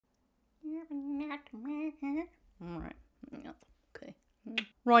Alright, okay.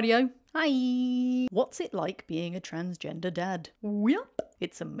 Rightio. Hi! What's it like being a transgender dad? Yep.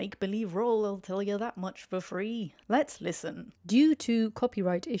 It's a make-believe role, I'll tell you that much for free. Let's listen. Due to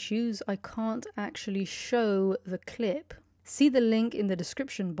copyright issues, I can't actually show the clip. See the link in the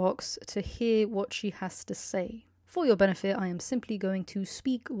description box to hear what she has to say. For your benefit, I am simply going to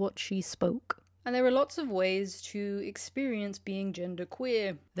speak what she spoke. And there are lots of ways to experience being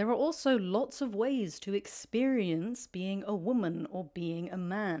genderqueer. There are also lots of ways to experience being a woman or being a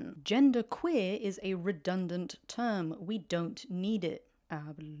man. Genderqueer is a redundant term. We don't need it.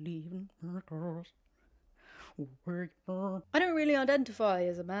 I believe in miracles. I don't really identify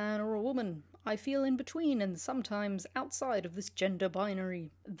as a man or a woman. I feel in between and sometimes outside of this gender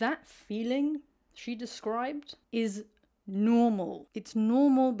binary. That feeling she described is normal. It's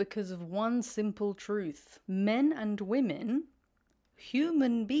normal because of one simple truth. Men and women,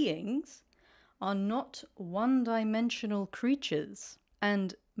 human beings, are not one-dimensional creatures.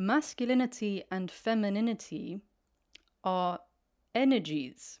 And masculinity and femininity are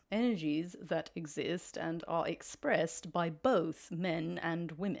energies that exist and are expressed by both men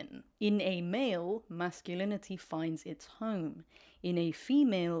and women. In a male, masculinity finds its home. In a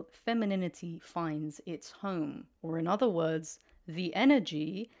female, femininity finds its home. Or in other words, the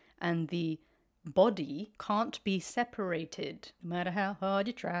energy and the body can't be separated, no matter how hard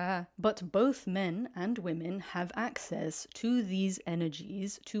you try. But both men and women have access to these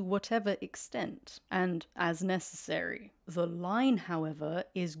energies to whatever extent and as necessary. The line, however,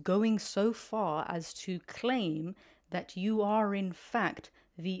 is going so far as to claim that you are in fact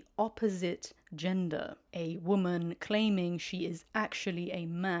the opposite gender. A woman claiming she is actually a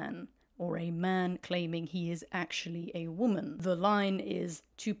man, or a man claiming he is actually a woman. The line is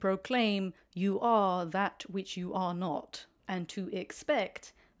to proclaim you are that which you are not, and to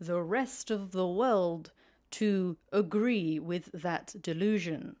expect the rest of the world to agree with that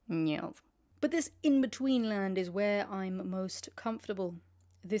delusion. But this in-between land is where I'm most comfortable.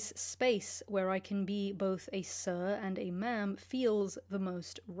 This space where I can be both a sir and a ma'am feels the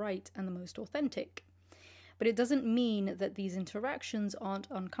most right and the most authentic. But it doesn't mean that these interactions aren't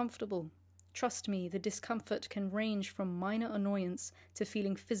uncomfortable. Trust me, the discomfort can range from minor annoyance to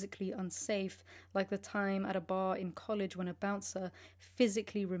feeling physically unsafe, like the time at a bar in college when a bouncer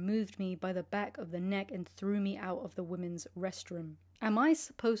physically removed me by the back of the neck and threw me out of the women's restroom. Am I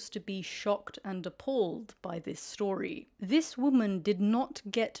supposed to be shocked and appalled by this story? This woman did not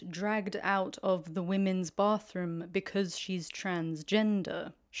get dragged out of the women's bathroom because she's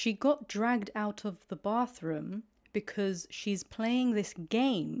transgender. She got dragged out of the bathroom because she's playing this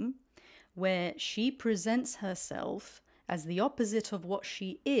game where she presents herself as the opposite of what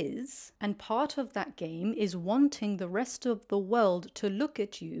she is, and part of that game is wanting the rest of the world to look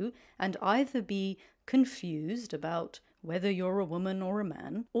at you and either be confused about whether you're a woman or a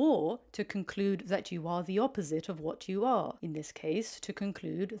man, or to conclude that you are the opposite of what you are. In this case, to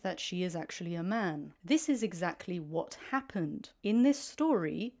conclude that she is actually a man. This is exactly what happened. In this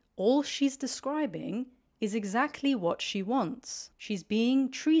story, all she's describing is exactly what she wants. She's being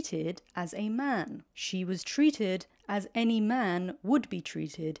treated as a man. She was treated as any man would be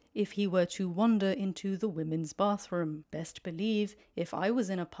treated if he were to wander into the women's bathroom. Best believe, if I was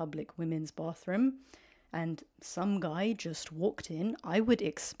in a public women's bathroom, and some guy just walked in, I would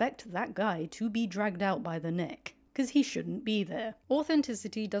expect that guy to be dragged out by the neck, because he shouldn't be there.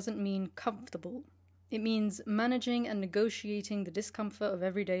 Authenticity doesn't mean comfortable. It means managing and negotiating the discomfort of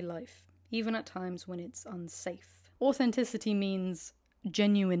everyday life, even at times when it's unsafe. Authenticity means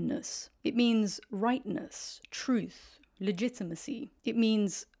genuineness. It means rightness, truth, legitimacy. It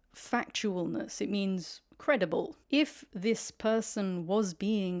means factualness. It means credible. If this person was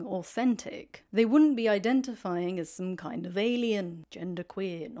being authentic, they wouldn't be identifying as some kind of alien,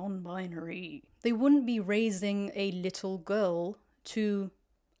 genderqueer, non-binary. They wouldn't be raising a little girl to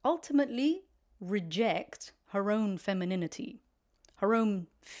ultimately reject her own femininity, her own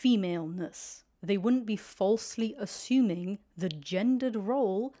femaleness. They wouldn't be falsely assuming the gendered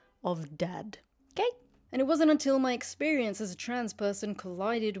role of dad. Okay? And it wasn't until my experience as a trans person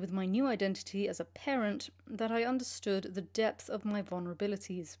collided with my new identity as a parent that I understood the depth of my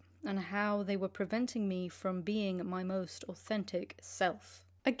vulnerabilities and how they were preventing me from being my most authentic self.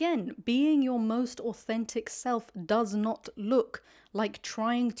 Again, being your most authentic self does not look like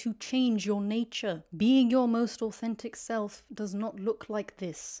trying to change your nature. Being your most authentic self does not look like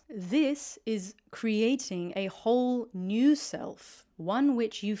this. This is creating a whole new self, one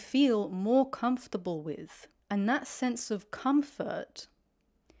which you feel more comfortable with. And that sense of comfort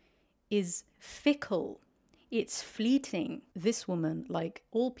is fickle. It's fleeting. This woman, like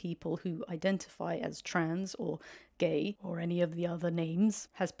all people who identify as trans or gay or any of the other names,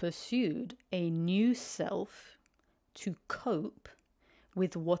 has pursued a new self to cope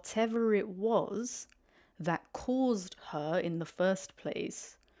with whatever it was that caused her in the first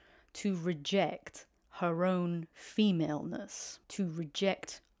place to reject her own femaleness, to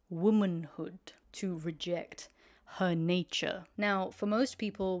reject womanhood, to reject her nature. Now, for most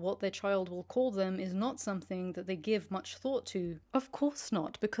people, what their child will call them is not something that they give much thought to. Of course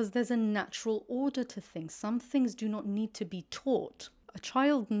not, because there's a natural order to things. Some things do not need to be taught. A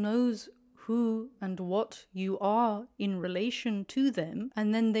child knows who and what you are in relation to them,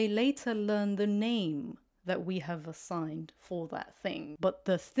 and then they later learn the name that we have assigned for that thing. But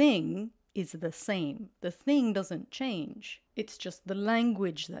the thing is the same. The thing doesn't change. It's just the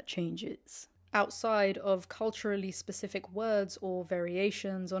language that changes. Outside of culturally specific words or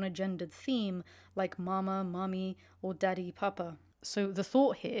variations on a gendered theme like mama, mommy, or daddy, papa. So the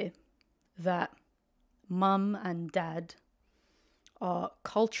thought here that mum and dad are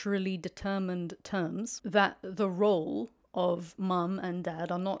culturally determined terms, that the role of mum and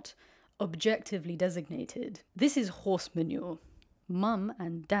dad are not objectively designated. This is horse manure. Mum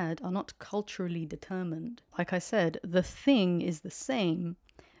and dad are not culturally determined. Like I said, the thing is the same,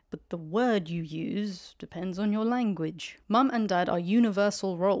 but the word you use depends on your language. Mum and dad are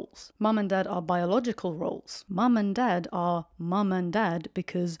universal roles. Mum and dad are biological roles. Mum and dad are mum and dad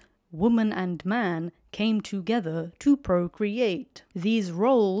because woman and man came together to procreate. These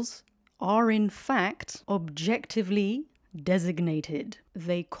roles are in fact objectively designated.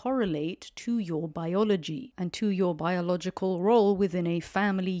 They correlate to your biology and to your biological role within a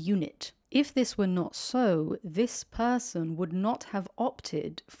family unit. If this were not so, this person would not have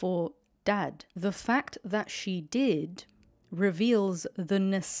opted for dad. The fact that she did reveals the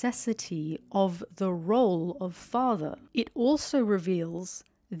necessity of the role of father. It also reveals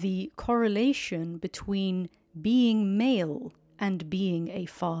the correlation between being male and being a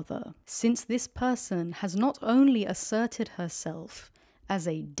father, since this person has not only asserted herself as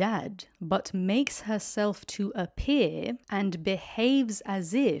a dad, but makes herself to appear and behaves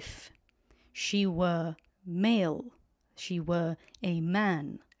as if she were male, she were a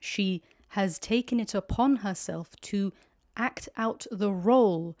man. She has taken it upon herself to act out the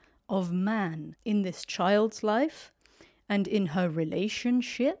role of man in this child's life and in her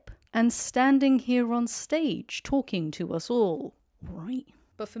relationship, and standing here on stage talking to us all, right?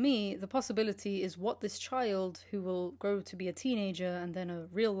 But for me, the possibility is what this child, who will grow to be a teenager and then a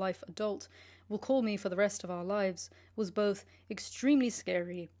real-life adult, will call me for the rest of our lives, was both extremely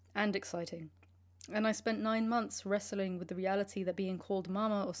scary and exciting. And I spent 9 months wrestling with the reality that being called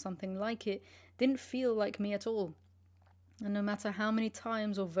mama or something like it didn't feel like me at all. And no matter how many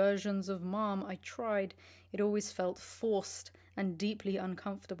times or versions of mom I tried, it always felt forced and deeply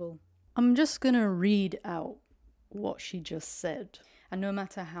uncomfortable. I'm just gonna read out what she just said. And no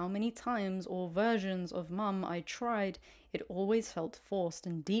matter how many times or versions of mum I tried, it always felt forced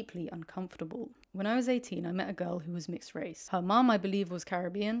and deeply uncomfortable. When I was 18, I met a girl who was mixed race. Her mum, I believe, was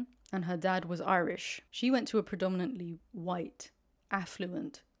Caribbean, and her dad was Irish. She went to a predominantly white,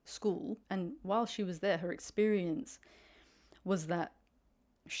 affluent school, and while she was there, her experience was that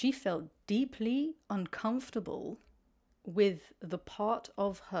she felt deeply uncomfortable with the part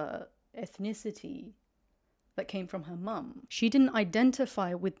of her ethnicity that came from her mum. She didn't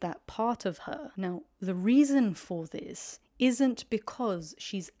identify with that part of her. Now, the reason for this isn't because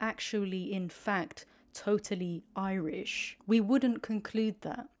she's actually, in fact, totally Irish. We wouldn't conclude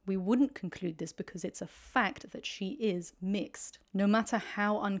that. We wouldn't conclude this because it's a fact that she is mixed. No matter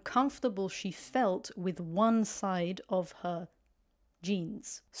how uncomfortable she felt with one side of her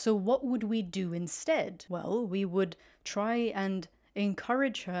genes. So what would we do instead? Well, we would try and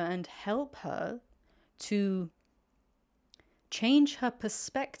encourage her and help her to change her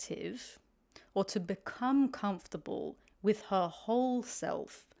perspective or to become comfortable with her whole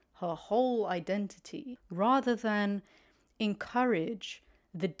self, her whole identity, rather than encourage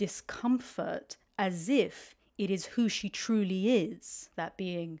the discomfort as if it is who she truly is, that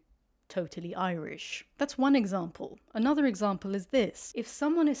being totally Irish. That's one example. Another example is this. If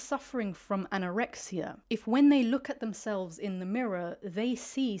someone is suffering from anorexia, if when they look at themselves in the mirror, they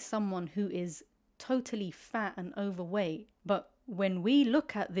see someone who is totally fat and overweight, but when we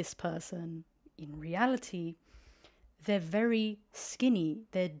look at this person, in reality, they're very skinny,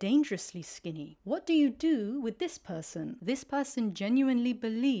 they're dangerously skinny. What do you do with this person? This person genuinely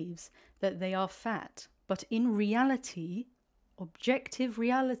believes that they are fat, but in reality, objective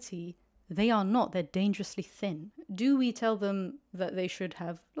reality, they are not, they're dangerously thin. Do we tell them that they should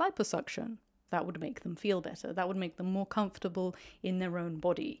have liposuction? That would make them feel better. That would make them more comfortable in their own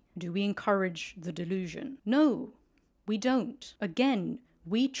body. Do we encourage the delusion? No, we don't. Again,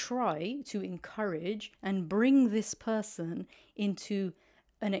 we try to encourage and bring this person into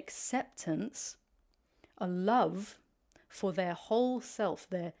an acceptance, a love for their whole self,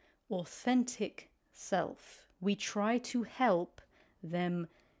 their authentic self. We try to help them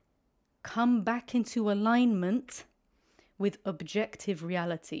come back into alignment with objective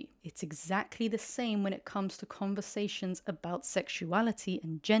reality. It's exactly the same when it comes to conversations about sexuality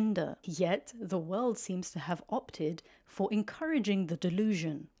and gender. Yet, the world seems to have opted for encouraging the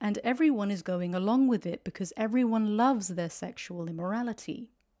delusion. And everyone is going along with it because everyone loves their sexual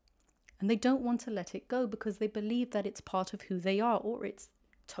immorality. And they don't want to let it go because they believe that it's part of who they are, or it's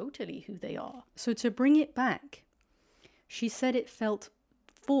totally who they are. So to bring it back, she said it felt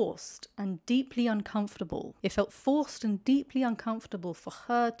forced and deeply uncomfortable. It felt forced and deeply uncomfortable for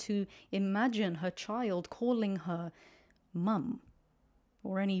her to imagine her child calling her mum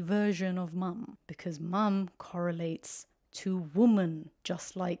or any version of mum, because mum correlates to woman,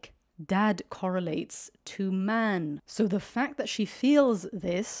 just like dad correlates to man. So the fact that she feels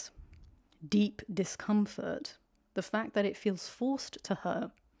this deep discomfort, the fact that it feels forced to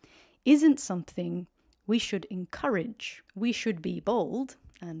her, isn't something we should encourage. We should be bold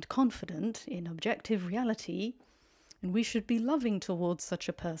and confident in objective reality, and we should be loving towards such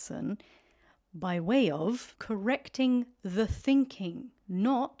a person by way of correcting the thinking,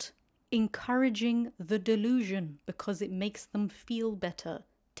 not encouraging the delusion because it makes them feel better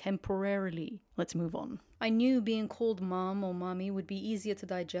temporarily. Let's move on. I knew being called mom or mommy would be easier to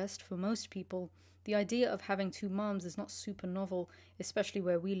digest for most people. The idea of having two moms is not super novel, especially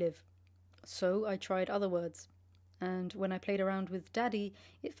where we live. So I tried other words. And when I played around with daddy,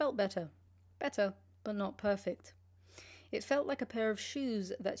 it felt better. Better, but not perfect. It felt like a pair of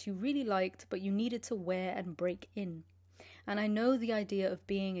shoes that you really liked, but you needed to wear and break in. And I know the idea of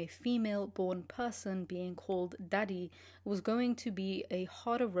being a female-born person being called daddy was going to be a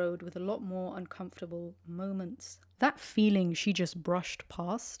harder road with a lot more uncomfortable moments. That feeling she just brushed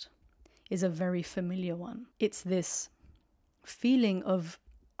past is a very familiar one. It's this feeling of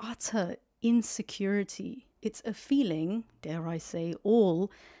utter insecurity. It's a feeling, dare I say,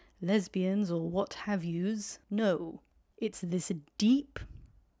 all lesbians or what have yous know. It's this deep,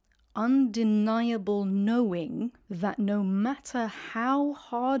 undeniable knowing that no matter how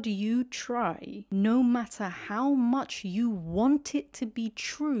hard you try, no matter how much you want it to be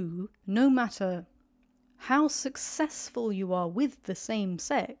true, no matter how successful you are with the same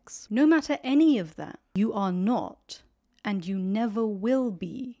sex, no matter any of that, you are not, and you never will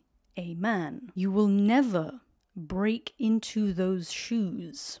be, a man. You will never break into those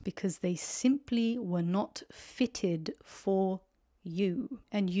shoes because they simply were not fitted for you.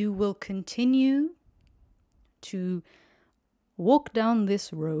 And you will continue to walk down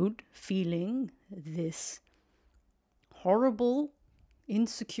this road feeling this horrible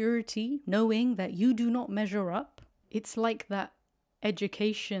insecurity, knowing that you do not measure up. It's like that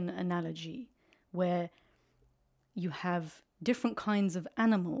education analogy where you have different kinds of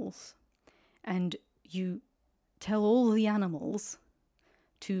animals and you tell all the animals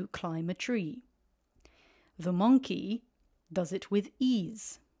to climb a tree. The monkey does it with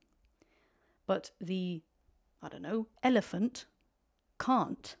ease, but the, elephant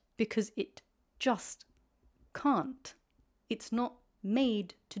can't because it just can't. It's not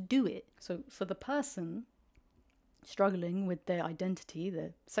made to do it. So for the person struggling with their identity,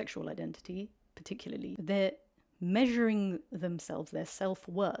 their sexual identity particularly, they're measuring themselves, their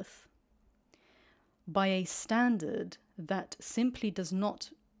self-worth, by a standard that simply does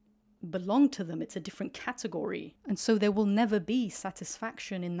not belong to them. It's a different category. And so there will never be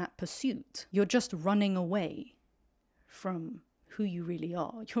satisfaction in that pursuit. You're just running away from who you really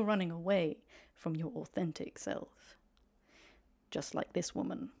are. You're running away from your authentic self. Just like this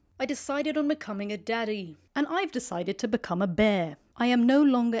woman. I decided on becoming a daddy, and I've decided to become a bear. I am no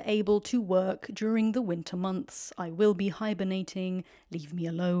longer able to work during the winter months. I will be hibernating. Leave me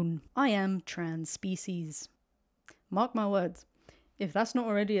alone. I am trans species. Mark my words. If that's not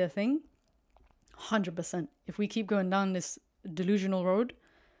already a thing, 100%. If we keep going down this delusional road,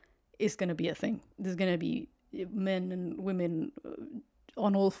 it's going to be a thing. There's going to be men and women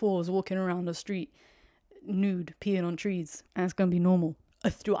on all fours walking around the street, nude, peeing on trees, and it's going to be normal.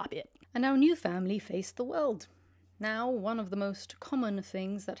 Stop it. And our new family faced the world. Now, one of the most common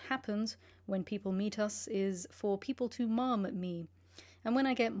things that happens when people meet us is for people to mom me. And when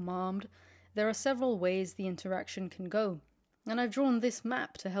I get mommed, there are several ways the interaction can go. And I've drawn this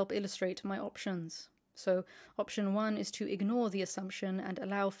map to help illustrate my options. So option 1 is to ignore the assumption and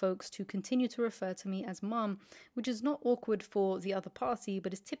allow folks to continue to refer to me as mum, which is not awkward for the other party,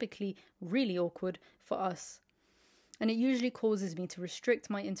 but is typically really awkward for us. And it usually causes me to restrict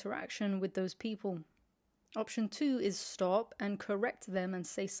my interaction with those people. Option 2 is stop and correct them and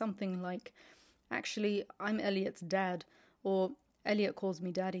say something like, actually, I'm Elliot's dad, or Elliot calls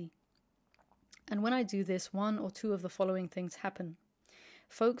me daddy. And when I do this, one or two of the following things happen.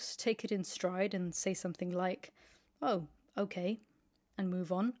 Folks take it in stride and say something like, oh, okay, and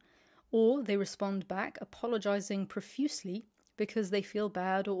move on. Or they respond back, apologizing profusely because they feel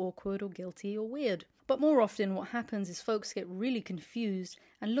bad or awkward or guilty or weird. But more often what happens is folks get really confused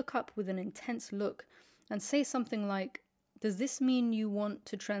and look up with an intense look and say something like, does this mean you want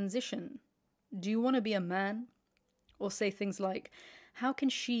to transition? Do you want to be a man? Or say things like, how can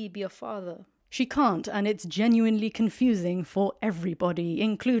she be a father? She can't, and it's genuinely confusing for everybody,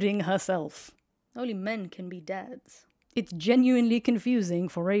 including herself. Only men can be dads. It's genuinely confusing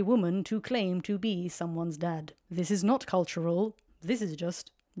for a woman to claim to be someone's dad. This is not cultural, this is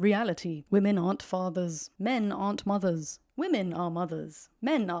just reality. Women aren't fathers. Men aren't mothers. Women are mothers.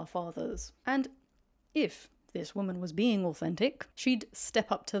 Men are fathers. And if this woman was being authentic, she'd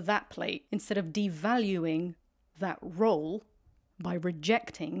step up to that plate instead of devaluing that role by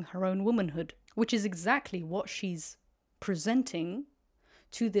rejecting her own womanhood, which is exactly what she's presenting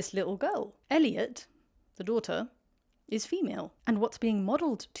to this little girl. Elliot, the daughter, is female, and what's being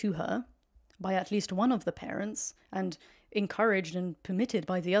modelled to her by at least one of the parents, and encouraged and permitted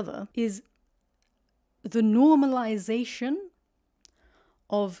by the other, is the normalization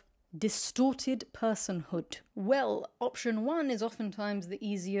of distorted personhood. Well, option 1 is oftentimes the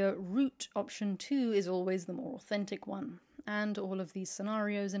easier route. Option 2 is always the more authentic one. And all of these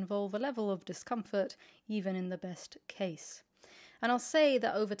scenarios involve a level of discomfort, even in the best case. And I'll say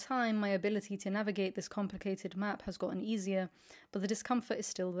that over time, my ability to navigate this complicated map has gotten easier, but the discomfort is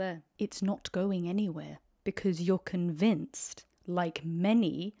still there. It's not going anywhere, because you're convinced, like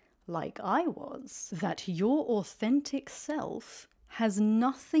many, like I was, that your authentic self has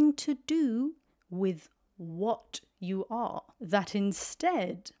nothing to do with what you are. That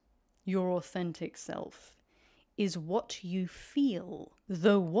instead, your authentic self is what you feel,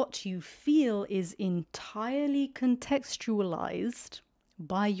 though what you feel is entirely contextualized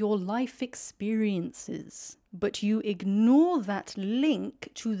by your life experiences. But you ignore that link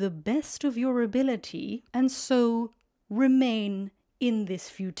to the best of your ability, and so remain in this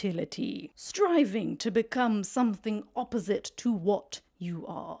futility, striving to become something opposite to what you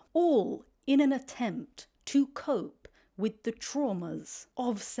are, all in an attempt to cope with the traumas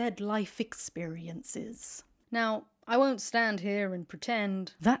of said life experiences. Now, I won't stand here and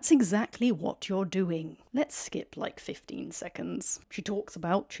pretend that's exactly what you're doing. Let's skip like 15 seconds. She talks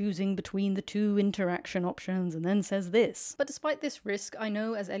about choosing between the two interaction options and then says this. But despite this risk, I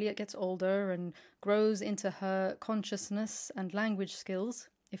know as Elliot gets older and grows into her consciousness and language skills,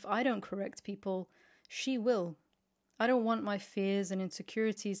 if I don't correct people, she will. I don't want my fears and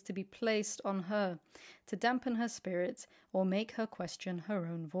insecurities to be placed on her, to dampen her spirit or make her question her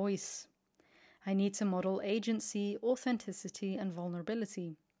own voice. I need to model agency, authenticity, and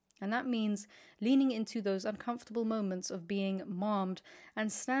vulnerability. And that means leaning into those uncomfortable moments of being mommed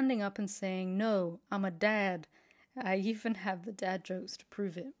and standing up and saying, no, I'm a dad. I even have the dad jokes to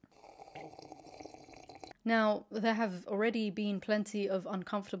prove it. Now, there have already been plenty of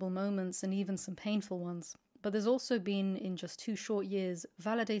uncomfortable moments and even some painful ones. But there's also been, in just 2 short years,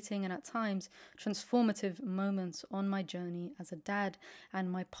 validating and at times transformative moments on my journey as a dad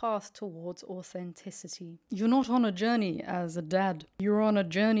and my path towards authenticity. You're not on a journey as a dad. You're on a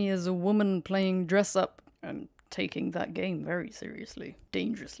journey as a woman playing dress up and taking that game very seriously.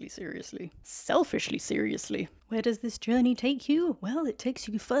 Dangerously seriously. Selfishly seriously. Where does this journey take you? Well, it takes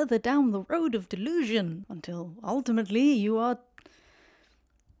you further down the road of delusion until ultimately you are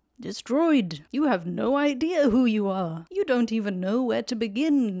destroyed. You have no idea who you are. You don't even know where to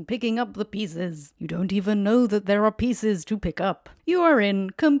begin picking up the pieces. You don't even know that there are pieces to pick up. You are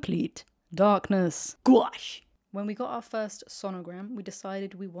in complete darkness. Gosh! When we got our first sonogram, we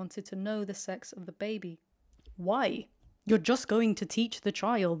decided we wanted to know the sex of the baby. Why? You're just going to teach the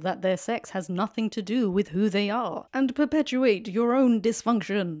child that their sex has nothing to do with who they are, and perpetuate your own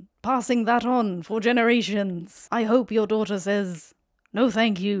dysfunction, passing that on for generations. I hope your daughter says, no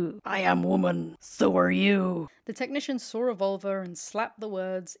thank you, I am woman, so are you. The technician saw a vulva and slapped the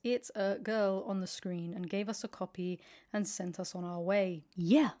words, it's a girl, on the screen and gave us a copy and sent us on our way.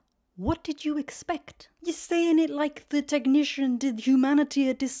 Yeah, What did you expect? You're saying it like the technician did humanity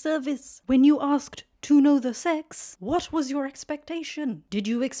a disservice. When you asked to know the sex, what was your expectation? Did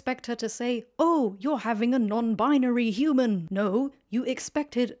you expect her to say, oh, you're having a non-binary human? No, you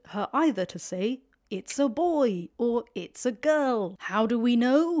expected her either to say, it's a boy or it's a girl. How do we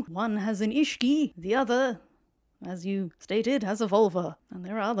know? One has an ishki, the other, as you stated, has a vulva. And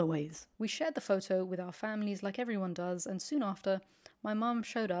there are other ways. We shared the photo with our families like everyone does, and soon after, my mum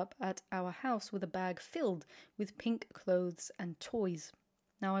showed up at our house with a bag filled with pink clothes and toys.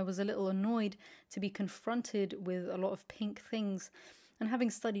 Now, I was a little annoyed to be confronted with a lot of pink things, and having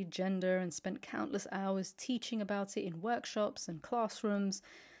studied gender and spent countless hours teaching about it in workshops and classrooms,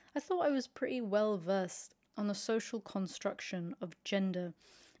 I thought I was pretty well versed on the social construction of gender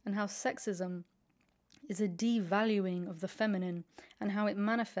and how sexism is a devaluing of the feminine and how it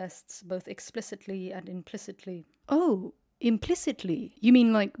manifests both explicitly and implicitly. Oh, implicitly? You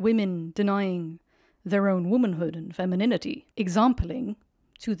mean like women denying their own womanhood and femininity, exempling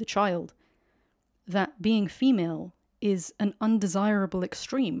to the child that being female is an undesirable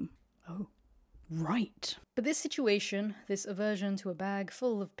extreme? Oh, right. But this situation, this aversion to a bag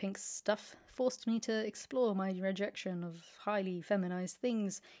full of pink stuff, forced me to explore my rejection of highly feminized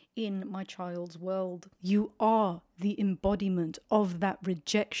things in my child's world. You are the embodiment of that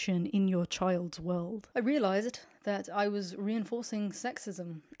rejection in your child's world. I realized that I was reinforcing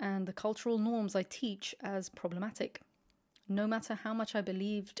sexism and the cultural norms I teach as problematic. No matter how much I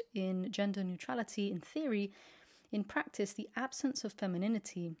believed in gender neutrality in theory, in practice the absence of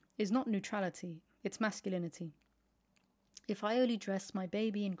femininity is not neutrality, it's masculinity. If I only dress my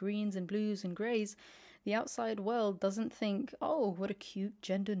baby in greens and blues and greys, the outside world doesn't think, oh, what a cute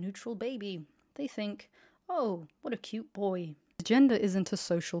gender-neutral baby. They think, oh, what a cute boy. Gender isn't a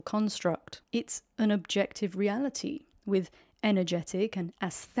social construct. It's an objective reality with energetic and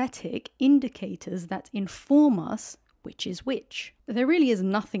aesthetic indicators that inform us which is which. There really is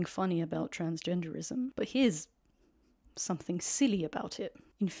nothing funny about transgenderism, but here's something silly about it.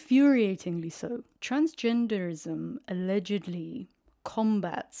 Infuriatingly so. Transgenderism allegedly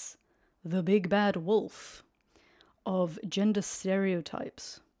combats the big bad wolf of gender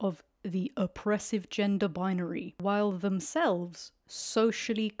stereotypes, of the oppressive gender binary, while themselves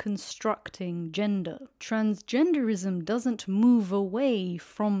socially constructing gender. Transgenderism doesn't move away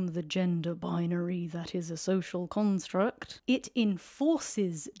from the gender binary that is a social construct. It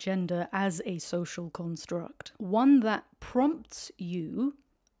enforces gender as a social construct, one that prompts you,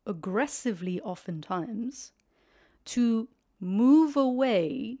 aggressively oftentimes, to move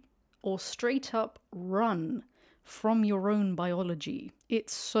away or straight up run from your own biology.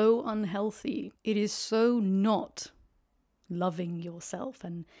 It's so unhealthy. It is so not loving yourself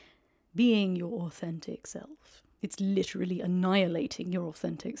and being your authentic self. It's literally annihilating your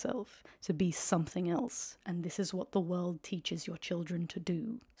authentic self to be something else. And this is what the world teaches your children to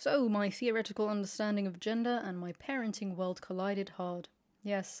do. So my theoretical understanding of gender and my parenting world collided hard.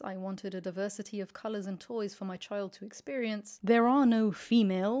 Yes, I wanted a diversity of colours and toys for my child to experience. There are no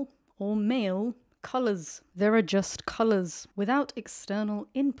female or male colours. There are just colours without external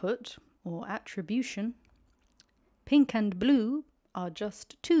input or attribution. Pink and blue are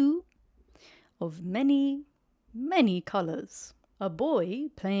just two of many, many colours. A boy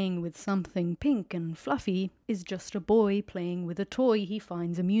playing with something pink and fluffy is just a boy playing with a toy he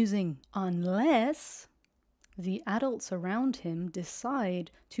finds amusing, unless the adults around him decide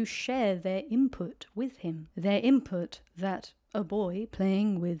to share their input with him. Their input that a boy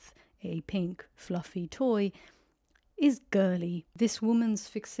playing with a pink fluffy toy is girly. This woman's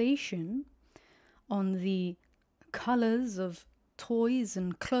fixation on the colours of toys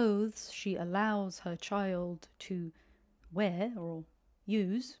and clothes she allows her child to wear or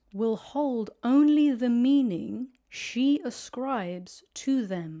use will hold only the meaning she ascribes to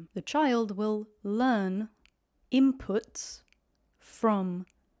them. The child will learn inputs from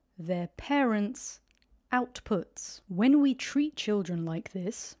their parents' outputs. When we treat children like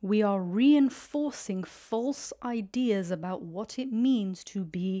this, we are reinforcing false ideas about what it means to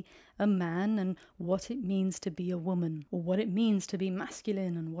be a man and what it means to be a woman, or what it means to be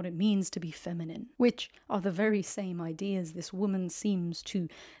masculine and what it means to be feminine, which are the very same ideas this woman seems to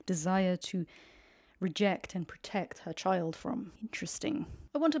desire to reject and protect her child from. Interesting.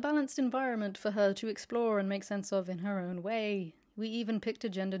 I want a balanced environment for her to explore and make sense of in her own way. We even picked a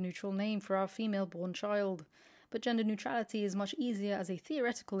gender-neutral name for our female-born child, but gender neutrality is much easier as a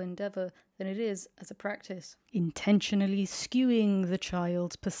theoretical endeavour than it is as a practice. Intentionally skewing the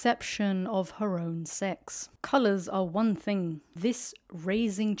child's perception of her own sex. Colours are one thing. This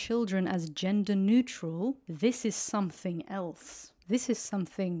raising children as gender-neutral, this is something else. This is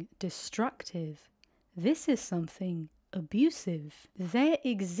something destructive. This is something abusive. There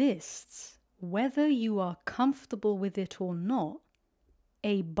exists, whether you are comfortable with it or not,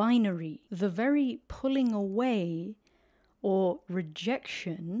 a binary. The very pulling away or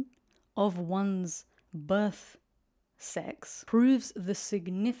rejection of one's birth sex proves the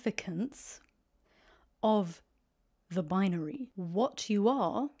significance of the binary. What you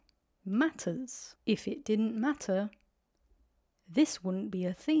are matters. If it didn't matter, this wouldn't be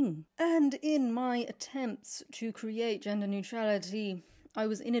a thing. And in my attempts to create gender neutrality, I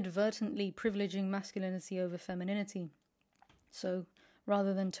was inadvertently privileging masculinity over femininity. So,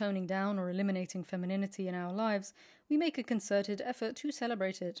 rather than toning down or eliminating femininity in our lives, we make a concerted effort to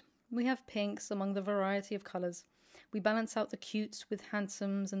celebrate it. We have pinks among the variety of colours. We balance out the cutes with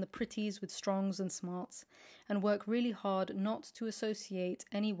handsomes and the pretties with strongs and smarts, and work really hard not to associate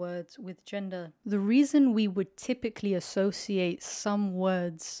any words with gender. The reason we would typically associate some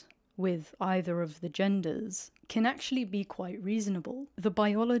words with either of the genders can actually be quite reasonable. The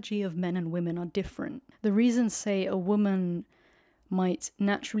biology of men and women are different. The reason, say, a woman might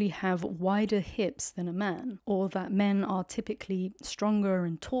naturally have wider hips than a man, or that men are typically stronger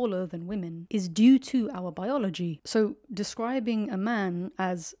and taller than women, is due to our biology. So describing a man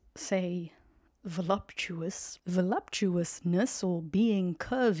as, say, voluptuousness or being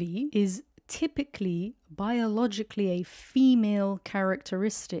curvy is typically biologically a female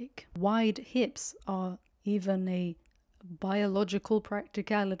characteristic. Wide hips are even a biological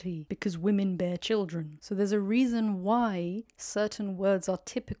practicality because women bear children. So there's a reason why certain words are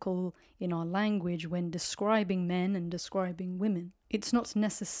typical in our language when describing men and describing women. It's not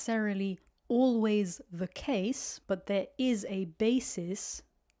necessarily always the case, but there is a basis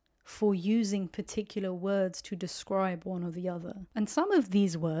for using particular words to describe one or the other. And some of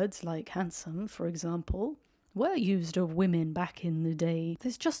these words, like handsome, for example, were used of women back in the day.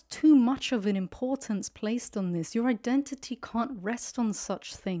 There's just too much of an importance placed on this. Your identity can't rest on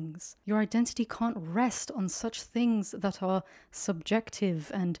such things. Your identity can't rest on such things that are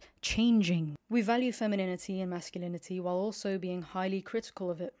subjective and changing. We value femininity and masculinity while also being highly critical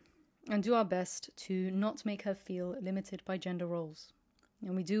of it, and do our best to not make her feel limited by gender roles.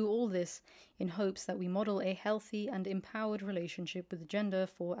 And we do all this in hopes that we model a healthy and empowered relationship with gender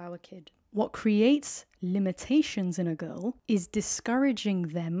for our kid. What creates limitations in a girl is discouraging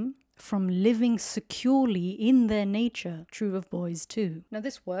them from living securely in their nature. True of boys too. Now,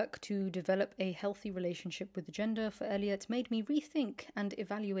 this work to develop a healthy relationship with gender for Elliot made me rethink and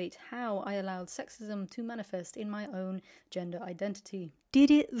evaluate how I allowed sexism to manifest in my own gender identity.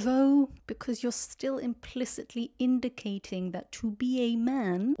 Did it though? Because you're still implicitly indicating that to be a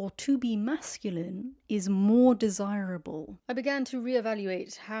man or to be masculine is more desirable. I began to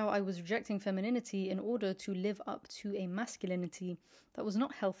reevaluate how I was rejecting femininity in order to live up to a masculinity that was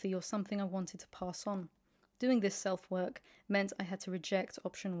not healthy or something I wanted to pass on. Doing this self-work meant I had to reject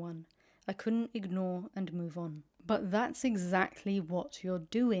option one. I couldn't ignore and move on. But that's exactly what you're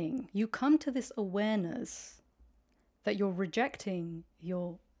doing. You come to this awareness that you're rejecting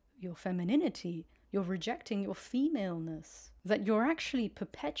your femininity, you're rejecting your femaleness, that you're actually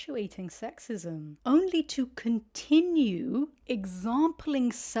perpetuating sexism, only to continue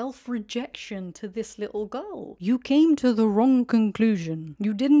exampling self-rejection to this little girl. You came to the wrong conclusion.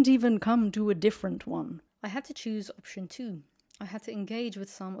 You didn't even come to a different one. I had to choose option two. I had to engage with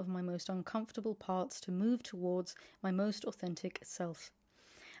some of my most uncomfortable parts to move towards my most authentic self.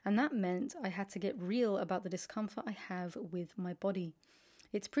 And that meant I had to get real about the discomfort I have with my body.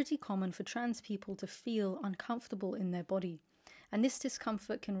 It's pretty common for trans people to feel uncomfortable in their body. And this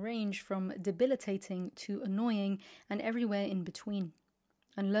discomfort can range from debilitating to annoying and everywhere in between.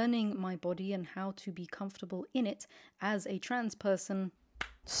 And learning my body and how to be comfortable in it as a trans person,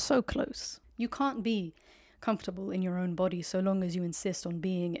 so close. You can't be comfortable in your own body so long as you insist on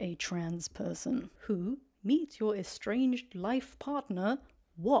being a trans person who meet your estranged life partner.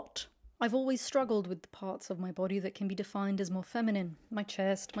 What? I've always struggled with the parts of my body that can be defined as more feminine. My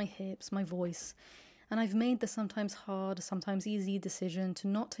chest, my hips, my voice. And I've made the sometimes hard, sometimes easy decision to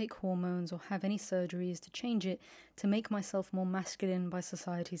not take hormones or have any surgeries to change it, to make myself more masculine by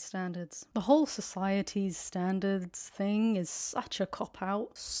society's standards. The whole society's standards thing is such a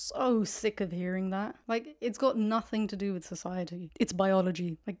cop-out. So sick of hearing that. Like, it's got nothing to do with society. It's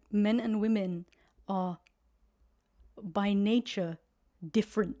biology. Like, men and women are, by nature,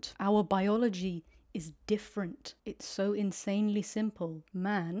 different. Our biology is different. It's so insanely simple.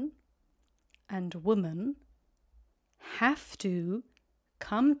 Man and woman have to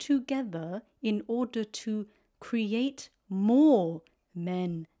come together in order to create more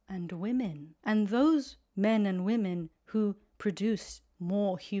men and women. And those men and women who produce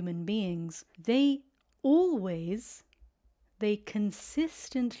more human beings, they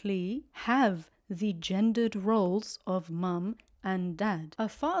consistently have the gendered roles of mum and dad. A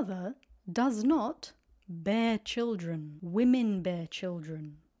father does not bear children. Women bear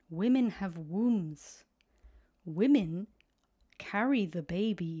children. Women have wombs. Women carry the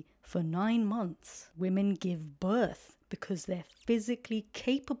baby for 9 months. Women give birth because they're physically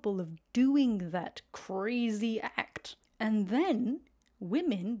capable of doing that crazy act. And then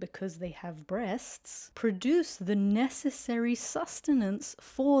women, because they have breasts, produce the necessary sustenance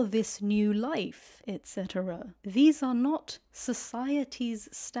for this new life, etc. These are not society's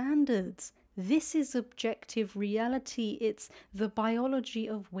standards. This is objective reality. It's the biology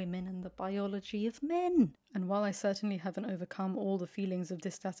of women and the biology of men. And while I certainly haven't overcome all the feelings of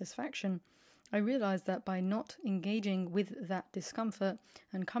dissatisfaction, I realized that by not engaging with that discomfort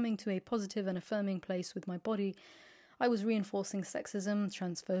and coming to a positive and affirming place with my body, I was reinforcing sexism,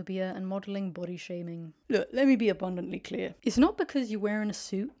 transphobia, and modelling body shaming. Look, let me be abundantly clear. It's not because you're wearing a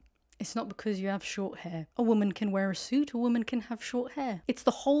suit. It's not because you have short hair. A woman can wear a suit, a woman can have short hair. It's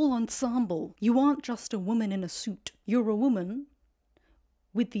the whole ensemble. You aren't just a woman in a suit. You're a woman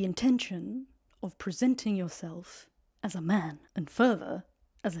with the intention of presenting yourself as a man, and further,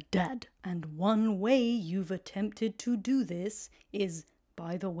 as a dad. And one way you've attempted to do this is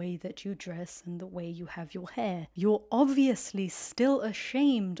by the way that you dress and the way you have your hair. You're obviously still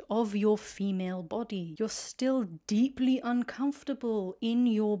ashamed of your female body. You're still deeply uncomfortable in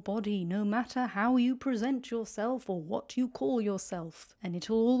your body, no matter how you present yourself or what you call yourself. And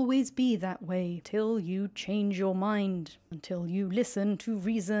it'll always be that way till you change your mind, until you listen to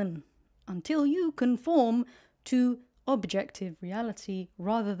reason, until you conform to objective reality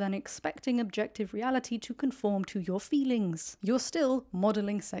rather than expecting objective reality to conform to your feelings. You're still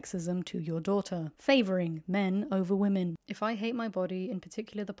modeling sexism to your daughter, favoring men over women. If I hate my body, in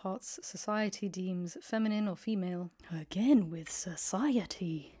particular the parts society deems feminine or female, again with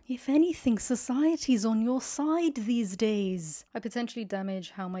society. If anything, society's on your side these days. I potentially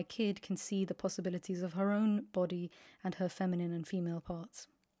damage how my kid can see the possibilities of her own body and her feminine and female parts.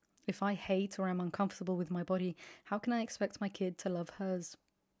 If I hate or am uncomfortable with my body, how can I expect my kid to love hers?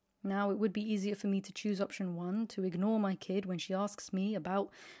 Now, it would be easier for me to choose option 1, to ignore my kid when she asks me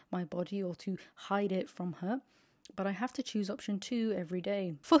about my body or to hide it from her, but I have to choose option 2 every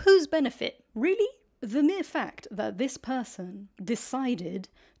day. For whose benefit? Really? The mere fact that this person decided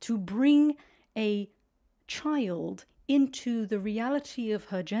to bring a child into the reality of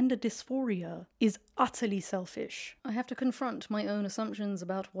her gender dysphoria is utterly selfish. I have to confront my own assumptions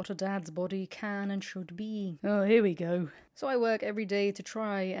about what a dad's body can and should be. Oh, here we go. So I work every day to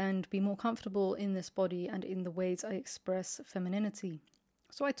try and be more comfortable in this body and in the ways I express femininity.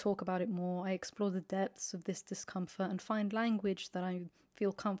 So I talk about it more, I explore the depths of this discomfort and find language that I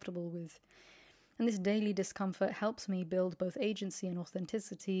feel comfortable with. And this daily discomfort helps me build both agency and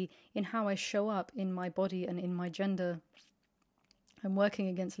authenticity in how I show up in my body and in my gender. I'm working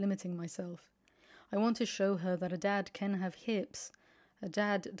against limiting myself. I want to show her that a dad can have hips. A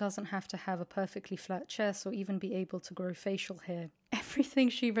dad doesn't have to have a perfectly flat chest or even be able to grow facial hair. Everything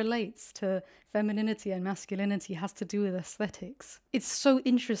she relates to femininity and masculinity has to do with aesthetics. It's so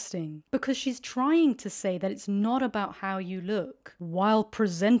interesting because she's trying to say that it's not about how you look while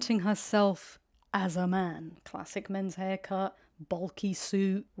presenting herself as a man. Classic men's haircut, bulky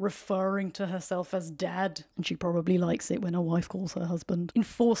suit, referring to herself as dad. And she probably likes it when her wife calls her husband.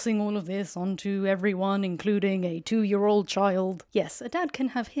 Enforcing all of this onto everyone, including a 2-year-old child. Yes, a dad can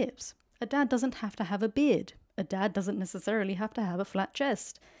have hips. A dad doesn't have to have a beard. A dad doesn't necessarily have to have a flat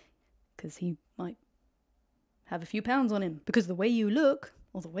chest, because he might have a few pounds on him. Because the way you look,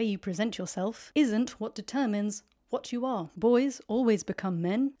 or the way you present yourself, isn't what determines what you are. Boys always become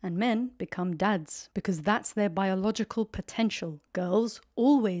men, and men become dads, because that's their biological potential. Girls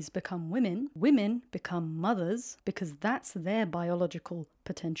always become women. Women become mothers, because that's their biological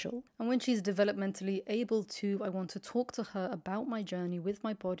potential. And when she's developmentally able to, I want to talk to her about my journey with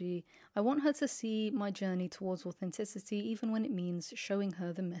my body. I want her to see my journey towards authenticity, even when it means showing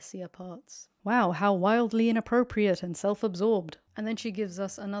her the messier parts. Wow, how wildly inappropriate and self-absorbed. And then she gives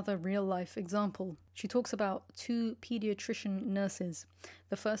us another real-life example. She talks about 2 pediatrician nurses.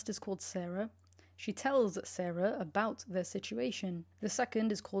 The first is called Sarah. She tells Sarah about their situation. The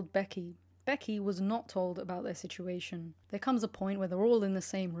second is called Becky. Becky was not told about their situation. There comes a point where they're all in the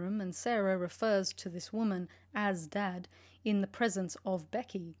same room and Sarah refers to this woman as dad in the presence of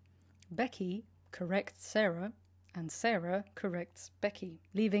Becky. Becky corrects Sarah And Sarah corrects Becky,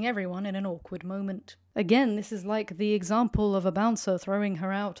 leaving everyone in an awkward moment. Again, this is like the example of a bouncer throwing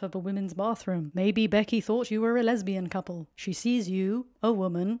her out of a women's bathroom. Maybe Becky thought you were a lesbian couple. She sees you, a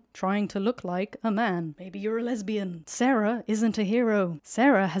woman, trying to look like a man. Maybe you're a lesbian. Sarah isn't a hero.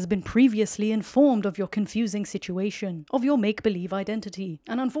 Sarah has been previously informed of your confusing situation, of your make-believe identity,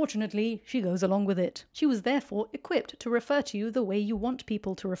 and unfortunately, she goes along with it. She was therefore equipped to refer to you the way you want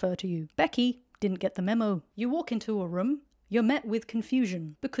people to refer to you. Becky didn't get the memo. You walk into a room, you're met with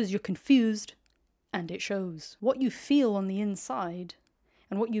confusion, because you're confused, and it shows. What you feel on the inside,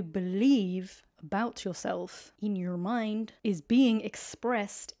 and what you believe about yourself in your mind, is being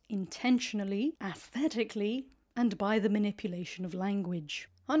expressed intentionally, aesthetically, and by the manipulation of language.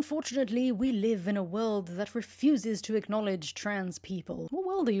 Unfortunately, we live in a world that refuses to acknowledge trans people. What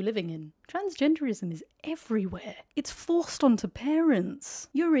world are you living in? Transgenderism is everywhere. It's forced onto parents.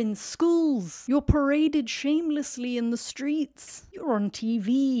 You're in schools. You're paraded shamelessly in the streets. You're on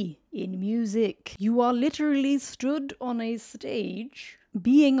TV, in music. You are literally stood on a stage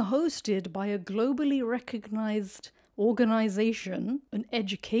being hosted by a globally recognized organization, an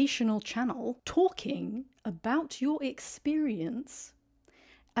educational channel, talking about your experience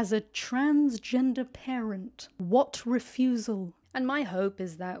as a transgender parent. What refusal? And my hope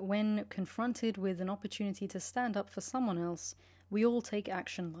is that when confronted with an opportunity to stand up for someone else, we all take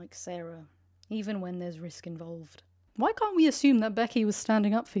action like Sarah, even when there's risk involved. Why can't we assume that Becky was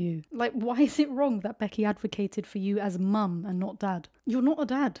standing up for you? Like, why is it wrong that Becky advocated for you as mum and not dad? You're not a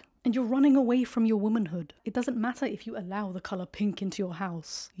dad. And you're running away from your womanhood. It doesn't matter if you allow the colour pink into your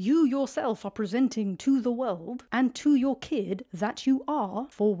house. You yourself are presenting to the world and to your kid that you are,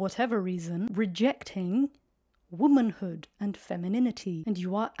 for whatever reason, rejecting womanhood and femininity. And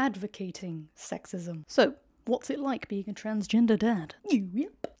you are advocating sexism. So, what's it like being a transgender dad?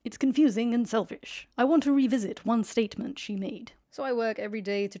 Yep. It's confusing and selfish. I want to revisit one statement she made. So I work every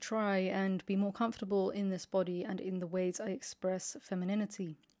day to try and be more comfortable in this body and in the ways I express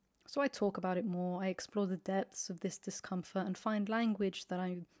femininity. So I talk about it more, I explore the depths of this discomfort and find language that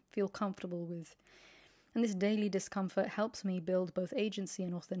I feel comfortable with. And this daily discomfort helps me build both agency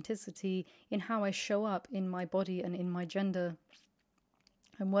and authenticity in how I show up in my body and in my gender.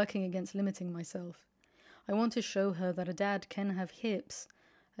 I'm working against limiting myself. I want to show her that a dad can have hips.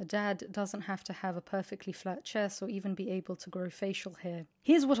 A dad doesn't have to have a perfectly flat chest or even be able to grow facial hair.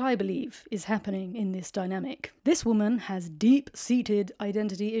 Here's what I believe is happening in this dynamic. This woman has deep-seated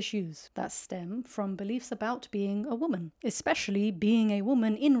identity issues that stem from beliefs about being a woman, especially being a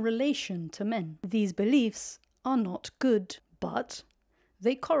woman in relation to men. These beliefs are not good, but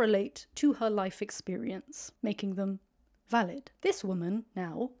they correlate to her life experience, making them valid. This woman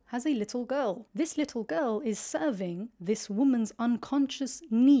now has a little girl. This little girl is serving this woman's unconscious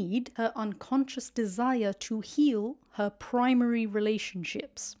need, her unconscious desire to heal her primary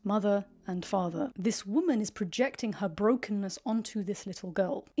relationships, mother and father. This woman is projecting her brokenness onto this little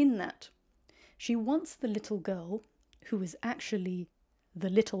girl. In that, she wants the little girl, who is actually the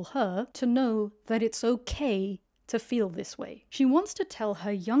little her, to know that it's okay to feel this way. She wants to tell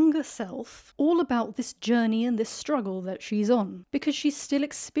her younger self all about this journey and this struggle that she's on, because she's still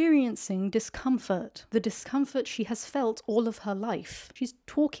experiencing discomfort, the discomfort she has felt all of her life. She's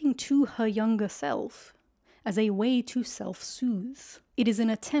talking to her younger self as a way to self-soothe. It is an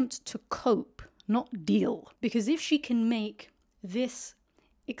attempt to cope, not deal. Because if she can make this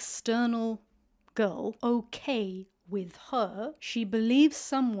external girl okay with her, she believes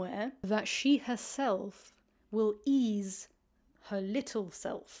somewhere that she herself will ease her little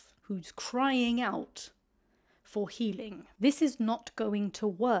self, who's crying out for healing. This is not going to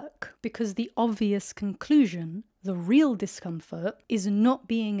work, because the obvious conclusion, the real discomfort, is not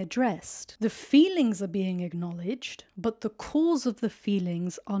being addressed. The feelings are being acknowledged, but the cause of the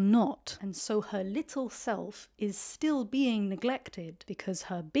feelings are not. And so her little self is still being neglected, because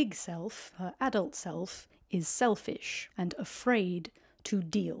her big self, her adult self, is selfish and afraid to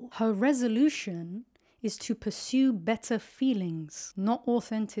deal. Her resolution is to pursue better feelings, not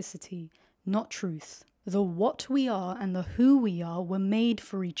authenticity, not truth. The what we are and the who we are were made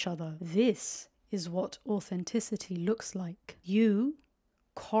for each other. This is what authenticity looks like. You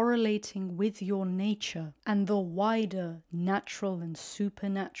correlating with your nature and the wider natural and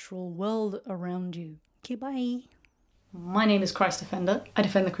supernatural world around you. Okay, bye. My name is Christ Defender. I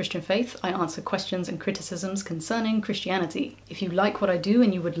defend the Christian faith. I answer questions and criticisms concerning Christianity. If you like what I do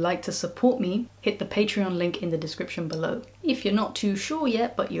and you would like to support me, hit the Patreon link in the description below. If you're not too sure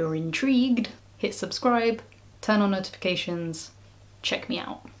yet, but you're intrigued, hit subscribe, turn on notifications, check me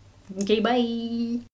out. Okay, bye!